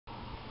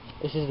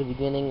This is the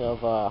beginning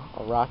of a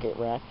rocket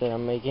rack that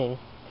I'm making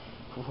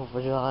for 4th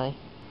of July.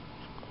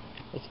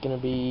 It's gonna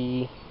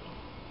be,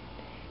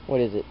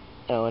 what is it?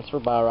 Oh, it's for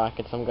bio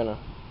rockets.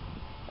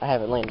 I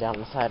have it laying down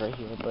on the side right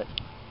here, but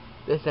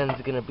this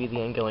end's gonna be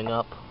the end going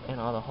up, and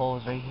all the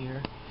holes right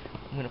here.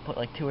 I'm gonna put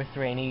like 2 or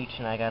 3 in each,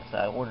 and I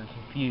ordered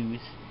some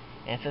fuse,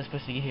 and it says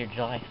supposed to get here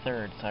July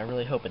 3rd, so I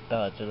really hope it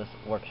does, or this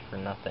works for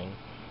nothing.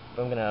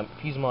 But I'm gonna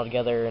fuse them all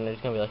together, and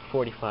there's gonna be like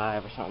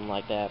 45 or something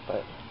like that.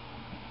 But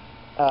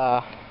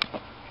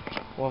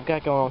what I've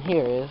got going on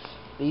here is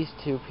these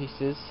 2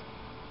 pieces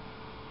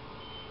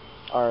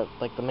are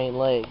like the main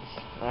legs,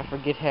 and I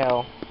forget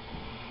how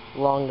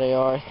long they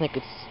are. I think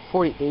it's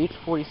 40. They're each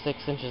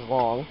 46 inches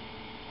long.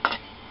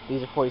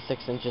 These are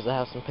 46 inches. I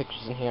have some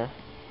pictures in here.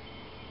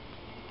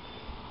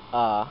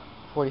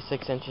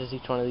 46 inches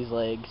each one of these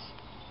legs,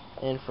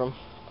 and from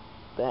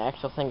the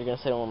actual thing they're gonna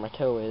sit on where my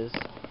toe is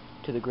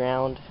to the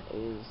ground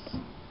is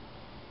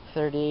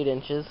 38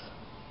 inches,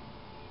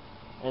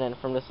 and then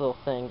from this little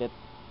thing that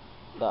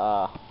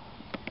the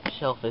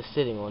shelf is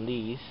sitting on,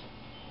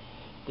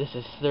 this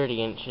is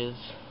 30 inches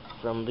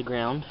from the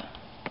ground,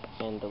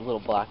 and the little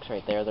blocks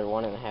right there, they're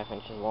 1.5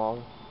 inches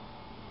long.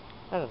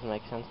 That doesn't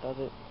make sense, does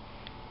it?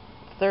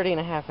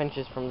 30.5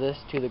 inches from this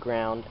to the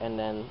ground, and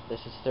then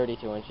this is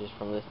 32 inches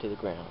from this to the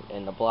ground,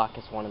 and the block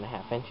is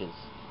 1.5 inches.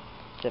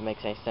 If that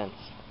makes any sense.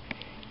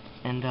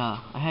 And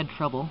I had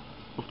trouble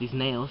with these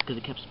nails because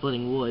it kept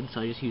splitting wood, so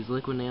I just used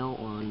liquid nail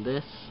on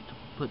this to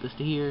put this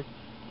to here,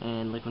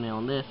 and liquid nail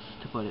on this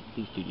to put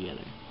these 2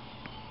 together.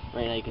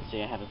 Right now you can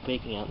see I have it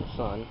baking out in the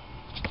sun.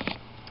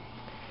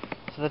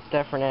 So that's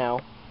that for now.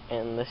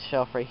 And this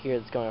shelf right here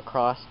that's going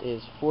across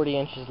is 40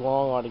 inches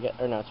long altogether.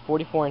 Or no, it's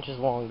 44 inches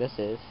long. This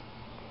is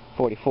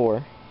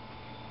 44.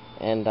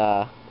 And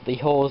the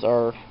holes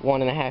are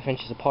 1.5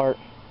 inches apart,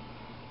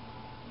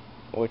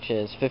 which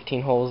is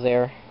 15 holes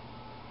there.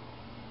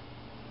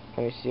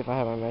 Let me see if I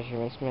have my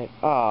measurements made.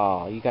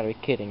 Oh, you gotta be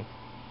kidding.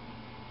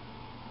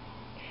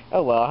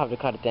 Oh well, I'll have to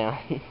cut it down.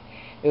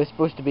 It was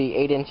supposed to be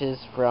 8 inches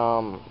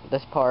from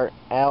this part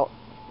out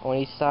on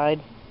each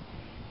side,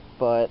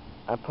 but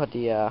I put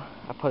it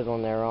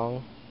on there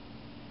wrong,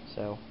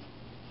 so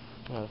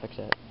I'm gonna fix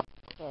that.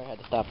 Sorry, I had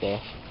to stop there.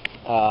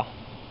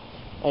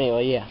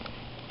 Anyway, yeah,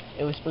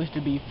 it was supposed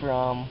to be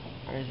from,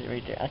 where is it,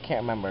 right there? I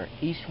can't remember.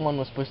 Each one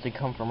was supposed to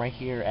come from right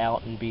here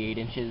out and be 8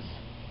 inches,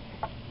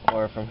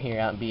 or from here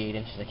out and be 8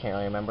 inches. I can't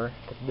really remember.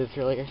 I did this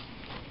earlier,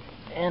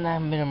 and I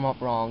made them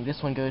up wrong.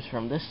 This one goes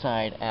from this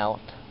side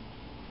out.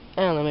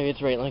 I don't know, maybe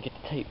it's right. Let me get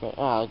the tape.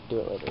 I'll do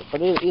it later.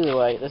 But either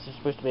way, this is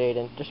supposed to be 8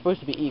 inches. They're supposed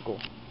to be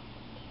equal,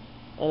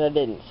 and I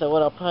didn't. So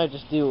what I'll probably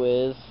just do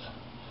is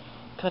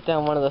cut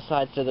down one of the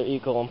sides so they're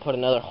equal and put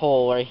another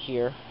hole right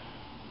here,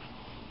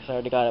 because I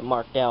already got it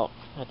marked out.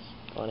 That's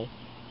funny.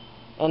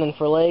 And then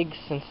for legs,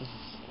 since this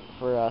is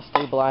for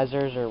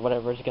stabilizers or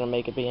whatever is going to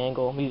make it be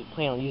angle, we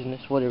plan on using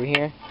this wood over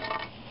here.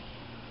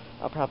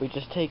 I'll probably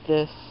just take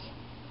this.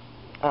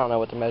 I don't know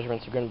what the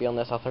measurements are going to be on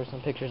this. I'll throw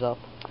some pictures up.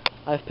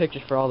 I have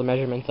pictures for all the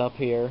measurements up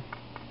here.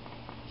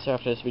 So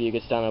after this video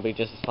gets done, it'll be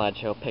just a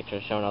slideshow of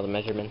pictures showing all the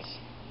measurements.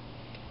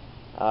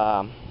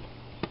 I'm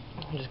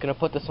just gonna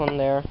put this one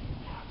there,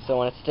 so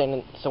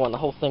when the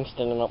whole thing's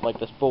standing up like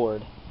this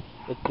board,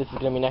 this is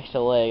gonna be next to the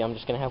leg. I'm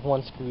just gonna have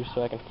one screw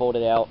so I can fold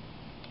it out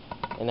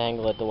and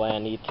angle it the way I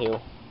need to.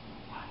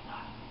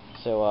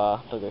 So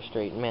it'll go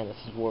straight. Man, this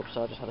is warped,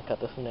 so I'll just have to cut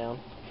this one down.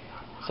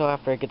 So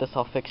after I get this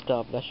all fixed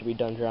up, that should be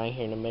done drying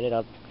here in a minute.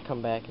 I'll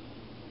come back and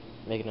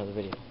make another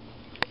video.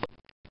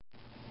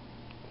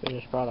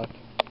 Finished product.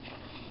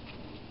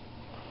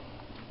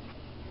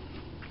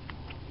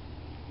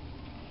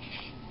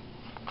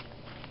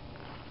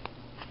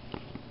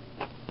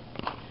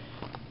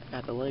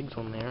 Got the legs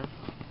on there,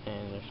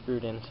 and they're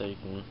screwed in so you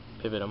can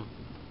pivot them.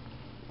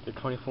 They're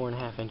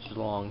 24.5 inches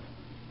long.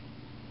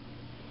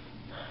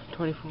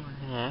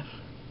 24.5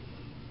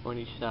 on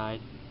each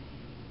side.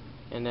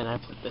 And then I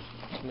put this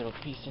middle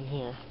piece in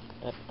here.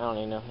 I don't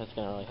even know if that's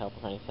going to really help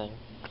with anything.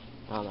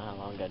 I don't know how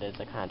long that is.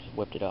 I kind of just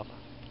whipped it up.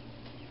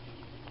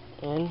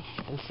 And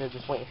instead of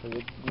just waiting for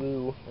the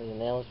glue or the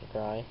nails to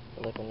dry,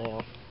 the liquid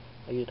nail,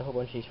 I used a whole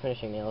bunch of these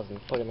finishing nails and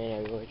put them in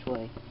every which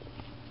way.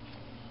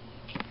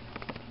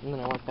 And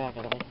then I went back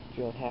and I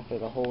drilled half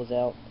of the holes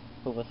out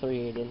with a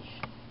 3/8 inch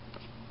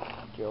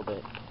drill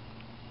bit.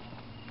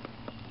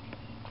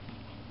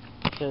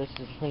 So this is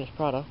the finished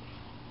product,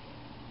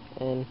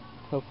 and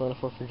hopefully on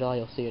the 4th of July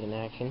you'll see it in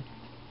action.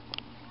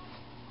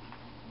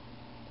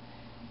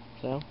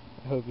 So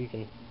I hope you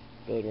can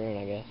build your own,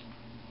 I guess.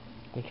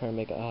 I'm trying to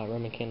make a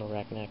Roman candle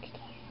rack next.